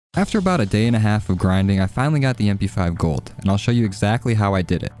After about a day and a half of grinding, I finally got the MP5 gold, and I'll show you exactly how I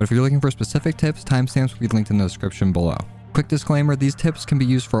did it. But if you're looking for specific tips, timestamps will be linked in the description below. Quick disclaimer, these tips can be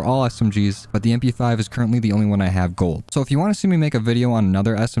used for all SMGs, but the MP5 is currently the only one I have gold. So if you want to see me make a video on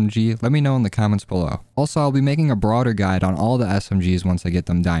another SMG, let me know in the comments below. Also, I'll be making a broader guide on all the SMGs once I get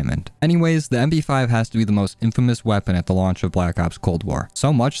them diamond. Anyways, the MP5 has to be the most infamous weapon at the launch of Black Ops Cold War.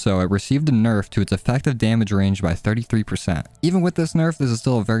 So much so, it received a nerf to its effective damage range by 33%. Even with this nerf, this is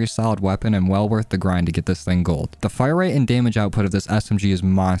still a very solid weapon and well worth the grind to get this thing gold. The fire rate and damage output of this SMG is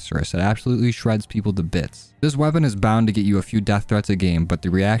monstrous. It absolutely shreds people to bits. This weapon is bound to get you a few death threats a game, but the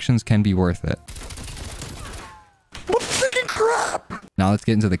reactions can be worth it. What freaking crap! Now let's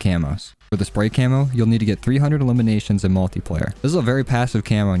get into the camos. For the spray camo, you'll need to get 300 eliminations in multiplayer. This is a very passive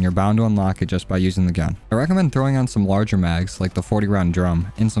camo and you're bound to unlock it just by using the gun. I recommend throwing on some larger mags like the 40 round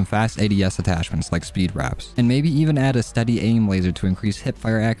drum and some fast ADS attachments like speed wraps. And maybe even add a steady aim laser to increase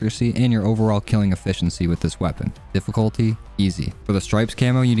hipfire accuracy and your overall killing efficiency with this weapon. Difficulty, easy. For the stripes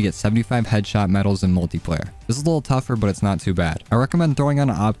camo, you need to get 75 headshot medals in multiplayer. This is a little tougher, but it's not too bad. I recommend throwing on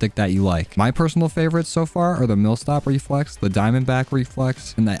an optic that you like. My personal favorites so far are the millstop reflex, the diamondback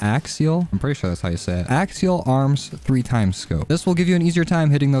reflex, and the axial. I'm pretty sure that's how you say it. Axial arms 3x scope. This will give you an easier time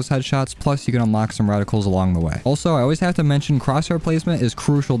hitting those headshots, plus you can unlock some reticles along the way. Also, I always have to mention crosshair placement is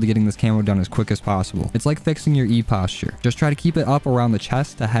crucial to getting this camo done as quick as possible. It's like fixing your E posture. Just try to keep it up around the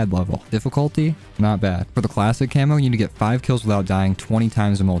chest to head level. Difficulty, not bad. For the classic camo, you need to get 5 kills without dying 20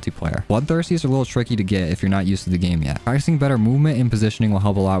 times in multiplayer. Bloodthirsties are a little tricky to get if you're not used to the game yet. Practicing better movement and positioning will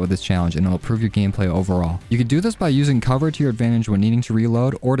help a lot with this challenge and it'll improve your gameplay overall. You can do this by using cover to your advantage when needing to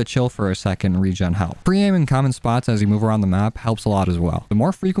reload or to chill for a second and regen health. Pre-aim in common spots as you move around the map helps a lot as well. The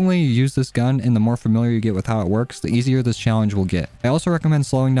more frequently you use this gun and the more familiar you get with how it works, the easier this challenge will get. I also recommend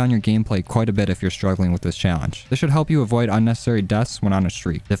slowing down your gameplay quite a bit if you're struggling with this challenge. This should help you avoid unnecessary deaths when on a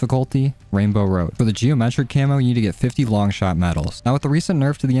streak. Difficulty, Rainbow Road. For the geometric camo, you need to get 50 longshot medals. Now with the recent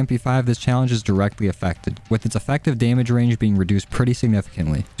nerf to the MP5, this challenge is directly affected, with its effective damage range being reduced pretty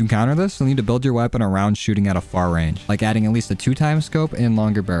significantly. To counter this, you'll need to build your weapon around shooting at a far range, like adding at least a 2x scope and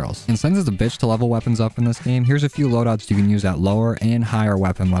longer barrels. And since it's a bitch to level weapons up in this game, here's a few loadouts you can use at lower and higher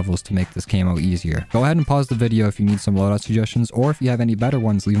weapon levels to make this camo easier. Go ahead and pause the video if you need some loadout suggestions, or if you have any better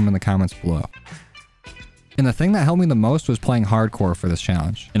ones, leave them in the comments below. And the thing that helped me the most was playing hardcore for this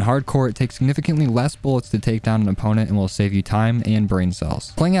challenge. In hardcore, it takes significantly less bullets to take down an opponent and will save you time and brain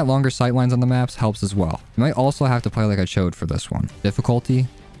cells. Playing at longer sightlines on the maps helps as well. You might also have to play like a chode for this one. Difficulty,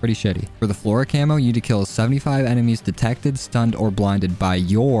 pretty shitty. For the Flora Camo, you need to kill 75 enemies detected, stunned, or blinded by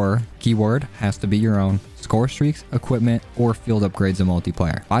your, keyword has to be your own, score streaks, equipment, or field upgrades in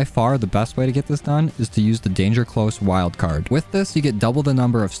multiplayer. By far, the best way to get this done is to use the Danger Close wildcard. With this, you get double the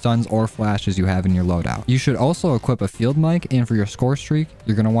number of stuns or flashes you have in your loadout. You should also equip a field mic, and for your score streak,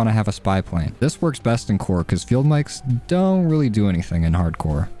 you're going to want to have a spy plane. This works best in core because field mics don't really do anything in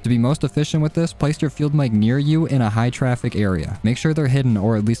hardcore. To be most efficient with this, place your field mic near you in a high traffic area. Make sure they're hidden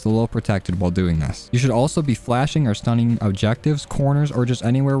or at least a little protected while doing this. You should also be flashing or stunning objectives, corners, or just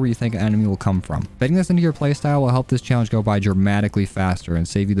anywhere where you think an enemy will come from. Fitting this into your playstyle will help this challenge go by dramatically faster and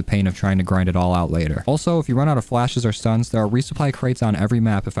save you the pain of trying to grind it all out later. Also, if you run out of flashes or stuns, there are resupply crates on every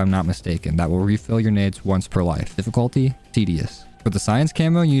map if I'm not mistaken that will refill your nades once per life. Difficulty, tedious. For the science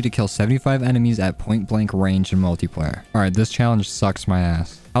camo, you need to kill 75 enemies at point blank range in multiplayer. Alright, this challenge sucks my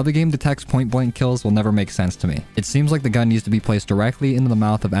ass. How the game detects point blank kills will never make sense to me. It seems like the gun needs to be placed directly into the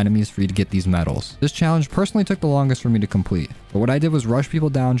mouth of enemies for you to get these medals. This challenge personally took the longest for me to complete, but what I did was rush people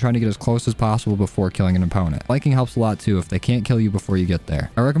down trying to get as close as possible before killing an opponent. Liking helps a lot too if they can't kill you before you get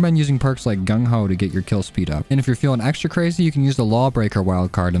there. I recommend using perks like Gung Ho to get your kill speed up. And if you're feeling extra crazy, you can use the Lawbreaker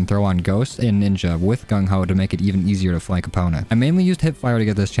wildcard and throw on Ghost and Ninja with Gung Ho to make it even easier to flank opponent. I mainly used hipfire to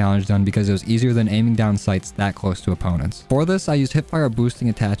get this challenge done because it was easier than aiming down sights that close to opponents. For this, I used hipfire boosting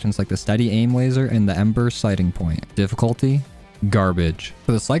attachments like the steady aim laser and the Ember sighting point. Difficulty, garbage.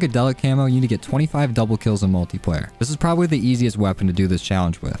 For the Psychedelic Camo, you need to get 25 double kills in multiplayer. This is probably the easiest weapon to do this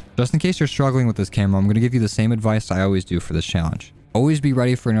challenge with. Just in case you're struggling with this camo, I'm going to give you the same advice I always do for this challenge. Always be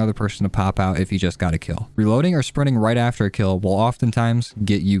ready for another person to pop out if you just got a kill. Reloading or sprinting right after a kill will oftentimes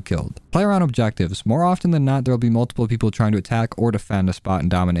get you killed. Play around objectives. More often than not, there will be multiple people trying to attack or defend a spot in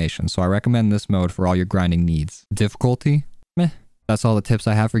domination, so I recommend this mode for all your grinding needs. Difficulty? Meh. That's all the tips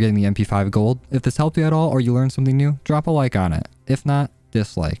I have for getting the MP5 gold. If this helped you at all or you learned something new, drop a like on it. If not,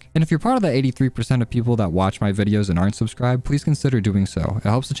 dislike. And if you're part of the 83% of people that watch my videos and aren't subscribed, please consider doing so. It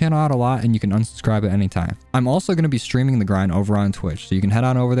helps the channel out a lot and you can unsubscribe at any time. I'm also going to be streaming the grind over on Twitch, so you can head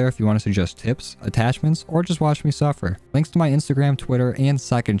on over there if you want to suggest tips, attachments, or just watch me suffer. Links to my Instagram, Twitter, and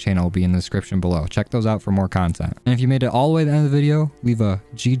second channel will be in the description below. Check those out for more content. And if you made it all the way to the end of the video, leave a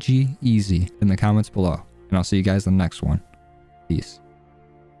GG easy in the comments below. And I'll see you guys in the next one. Peace.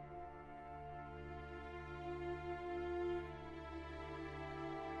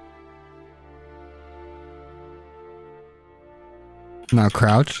 Now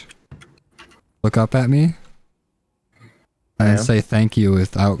crouch, look up at me, and say thank you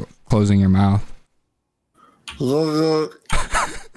without closing your mouth. Look.